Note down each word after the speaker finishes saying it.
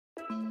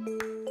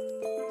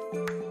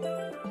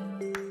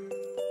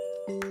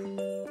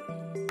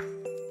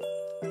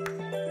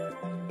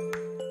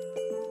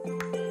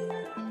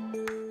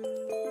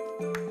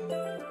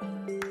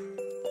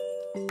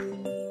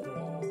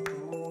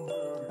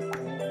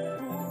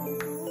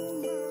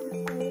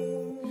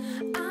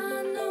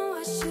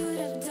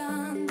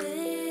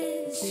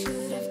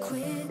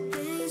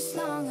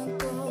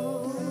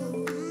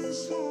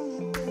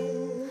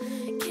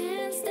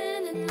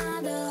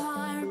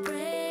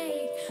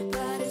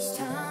much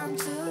time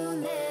to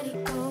let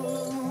it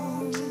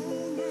go.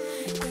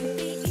 It'd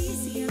be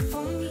easier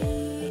for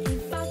me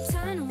if I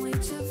turn away to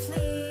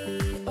flee.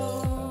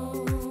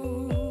 Oh,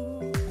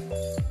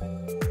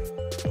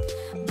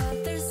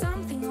 but there's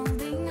something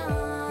holding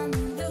on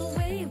in the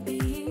way of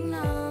being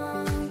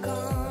gone.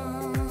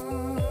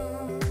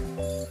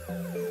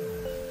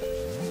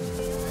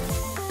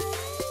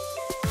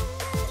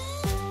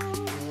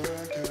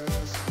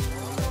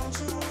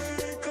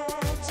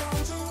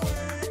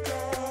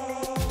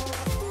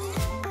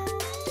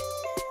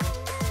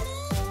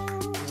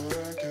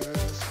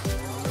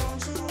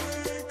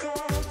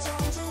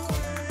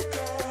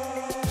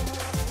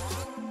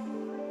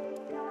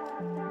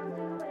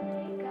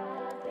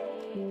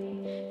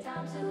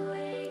 Time to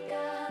wake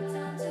up,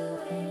 time to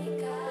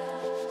wake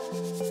up.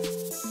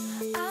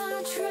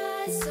 I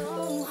try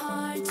so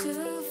hard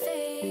to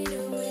fade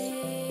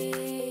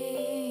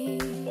away,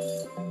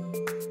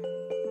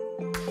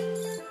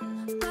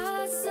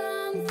 but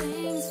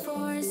something's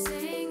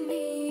forcing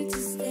me to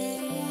stay.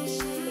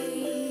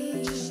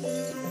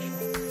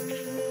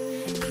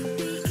 It'd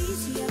be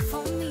easier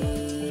for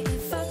me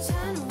if I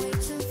turn away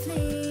to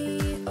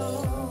flee.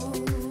 Oh,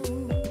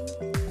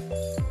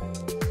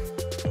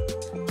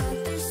 but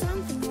there's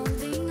something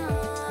holding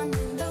on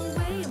in the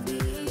way of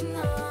being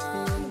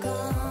gone.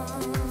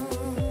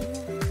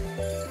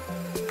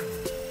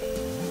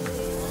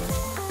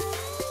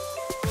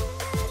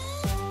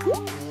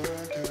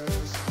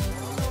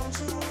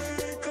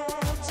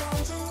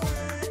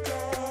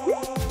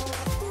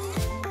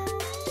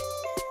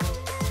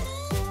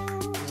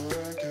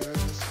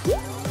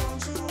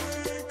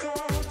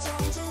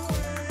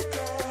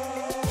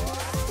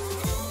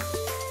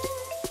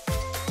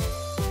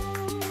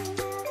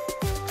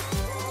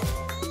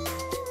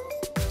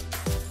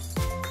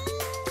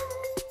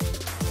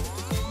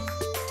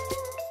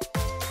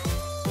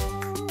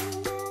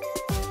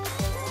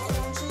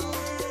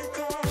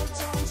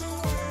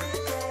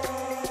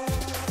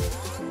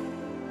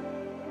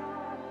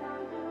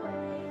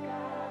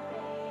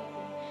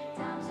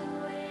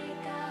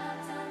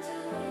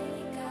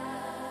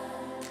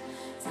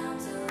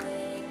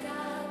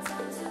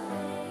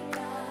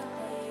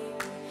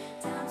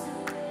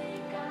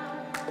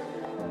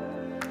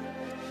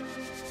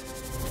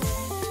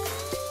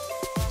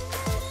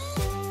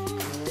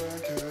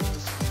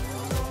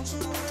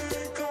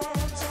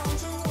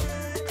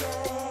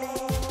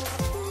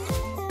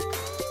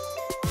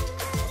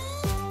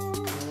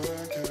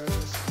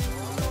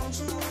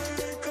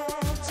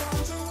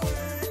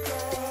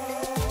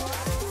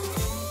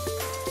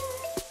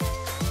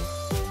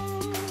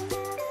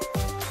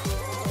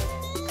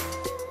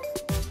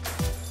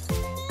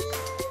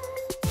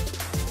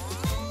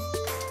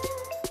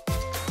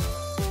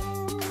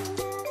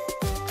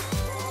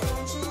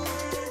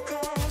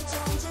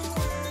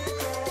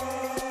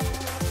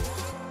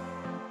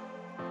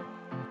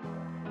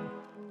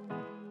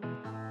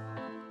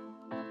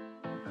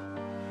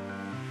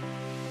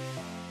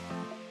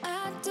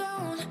 I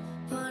don't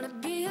wanna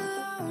be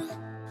alone,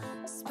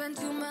 spend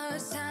too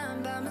much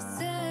time by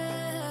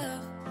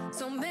myself.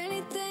 So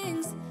many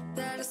things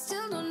that I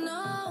still don't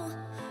know.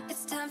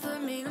 It's time for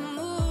me to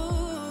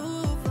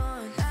move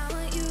on. I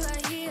want you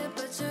right here,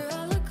 but you're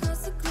all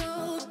across the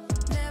globe.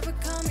 Never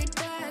call me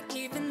back,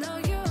 even though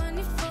you're on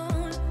your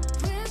phone.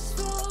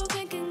 Wishful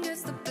thinking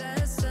gets the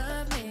best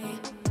of me,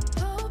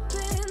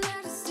 hoping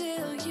that it's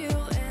still you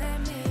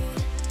and me.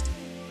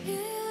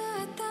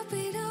 Yeah, I thought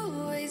we'd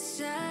always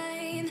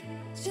shine.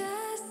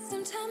 Just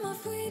some time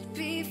off, we'd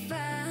be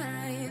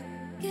fine.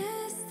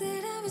 Guess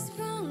that I was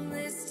wrong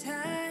this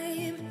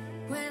time.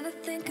 When I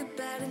think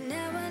about it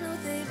now, I know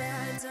that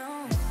I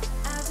don't.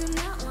 I do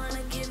not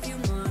wanna give you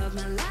more of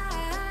my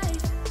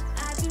life.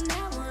 I do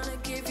not wanna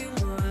give you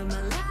more of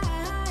my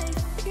life.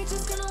 You're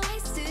just gonna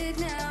waste it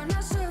now,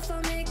 not sure if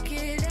I'll make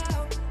it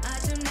out. I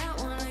do not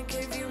wanna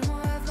give you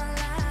more of my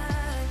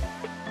life.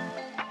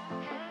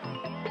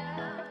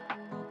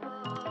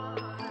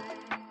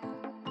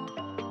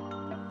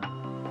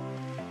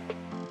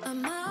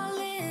 I'm all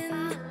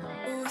in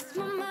with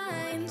my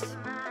mind.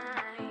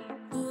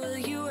 Will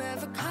you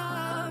ever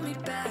call me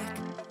back?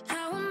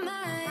 How am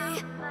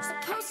I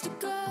supposed to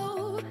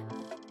go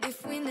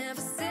if we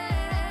never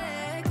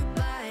said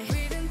goodbye?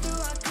 Reading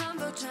through our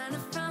convo, trying to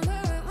find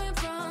where it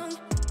went wrong.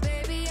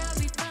 Baby, I'll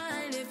be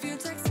fine if you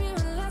text me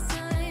one last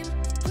time.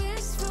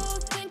 Wishful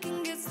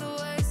thinking gets the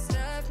worst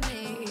of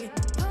me,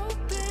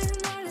 hoping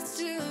that it's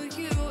still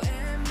you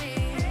and me.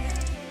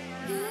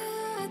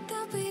 Yeah, I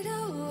thought we'd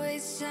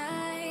always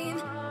shine.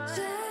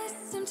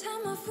 Just some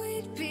time off,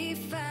 we'd be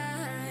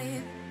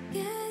fine.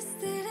 Guess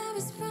that I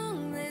was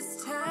wrong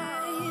this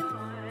time.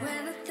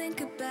 When I think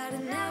about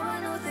it now,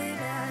 I know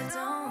that I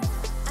don't.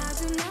 I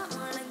do not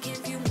wanna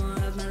give you more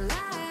of my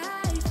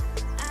life.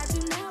 I do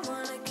not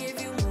wanna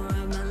give you more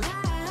of my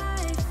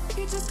life.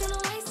 You're just gonna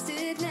waste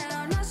it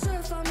now, not sure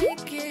if I'll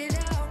make it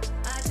out.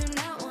 I do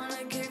not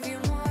wanna give you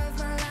more of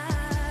my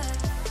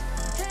life.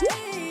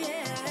 Hey,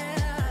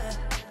 yeah.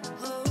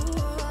 Oh,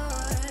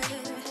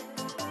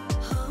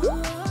 oh, oh.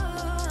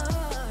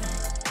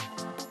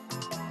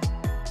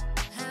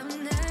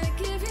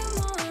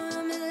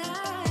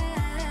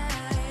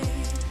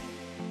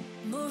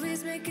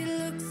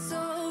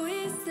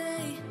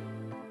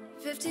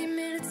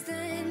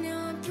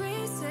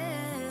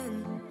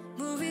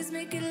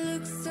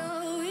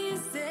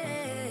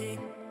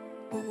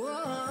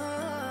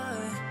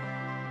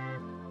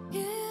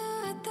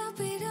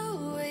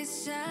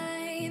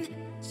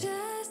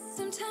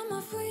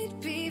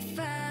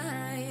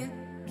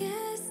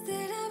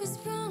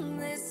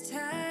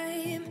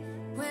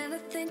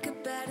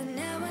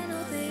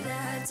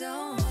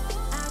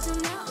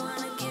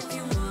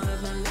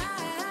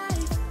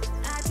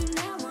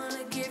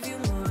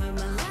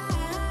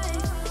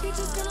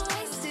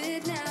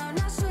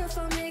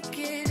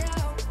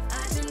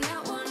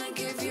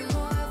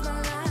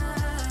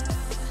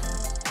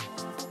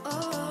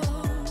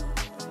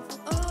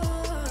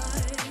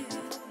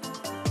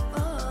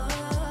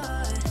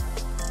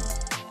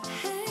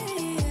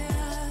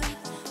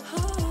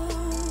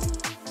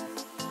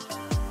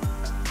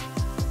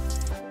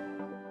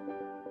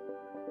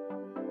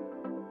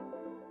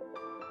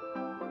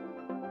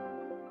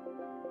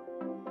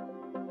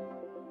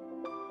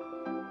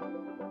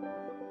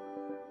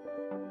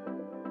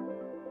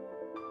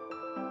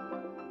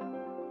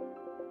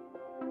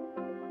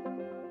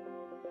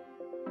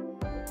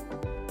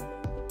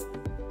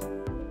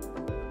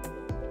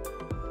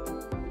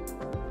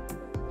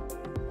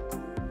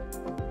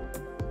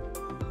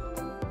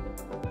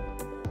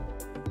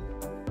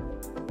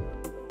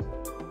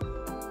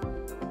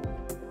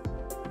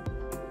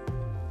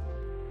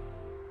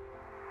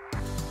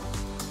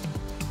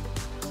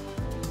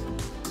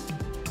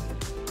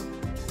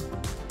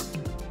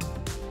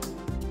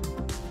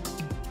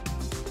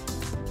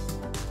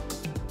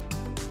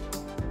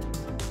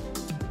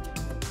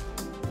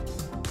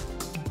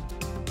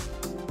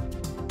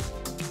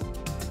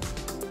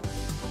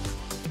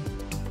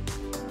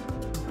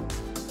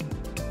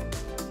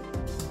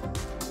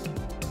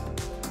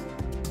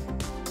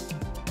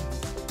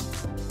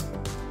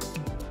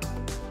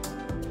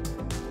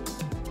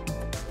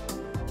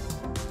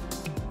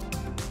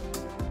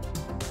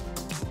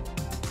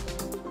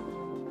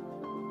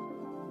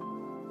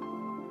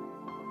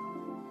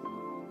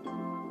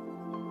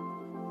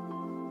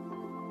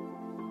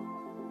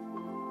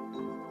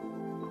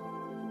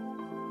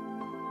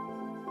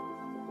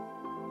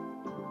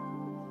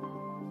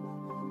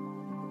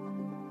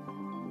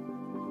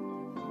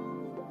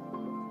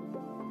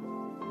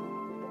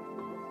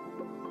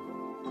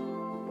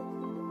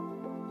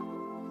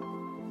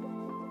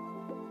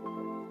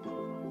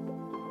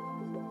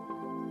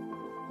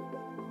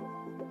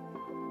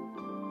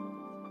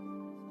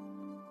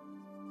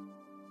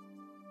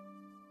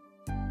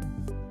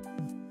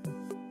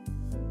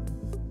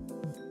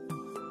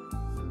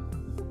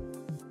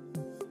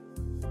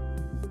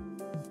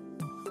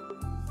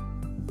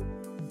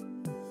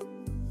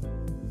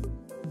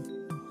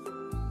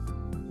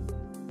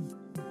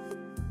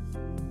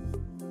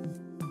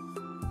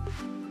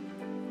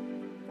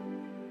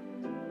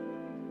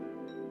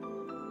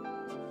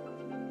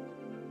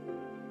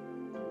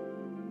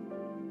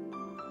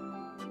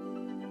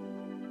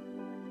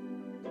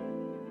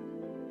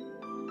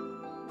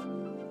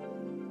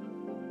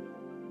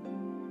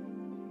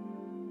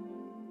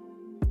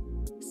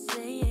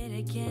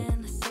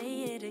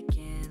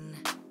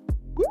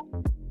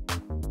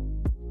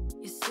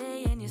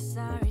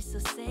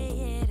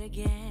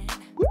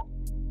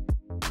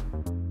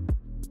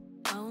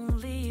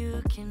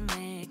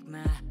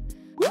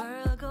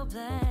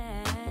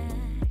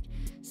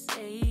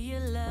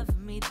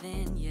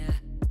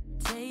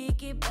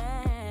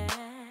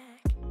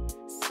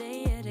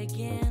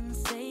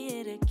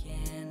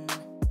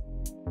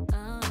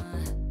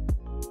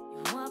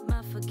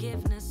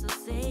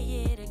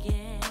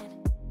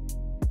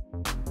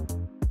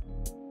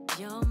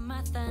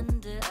 my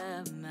thunder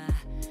of my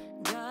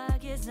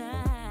darkest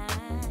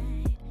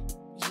night.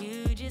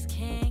 You just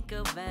can't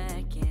go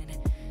back and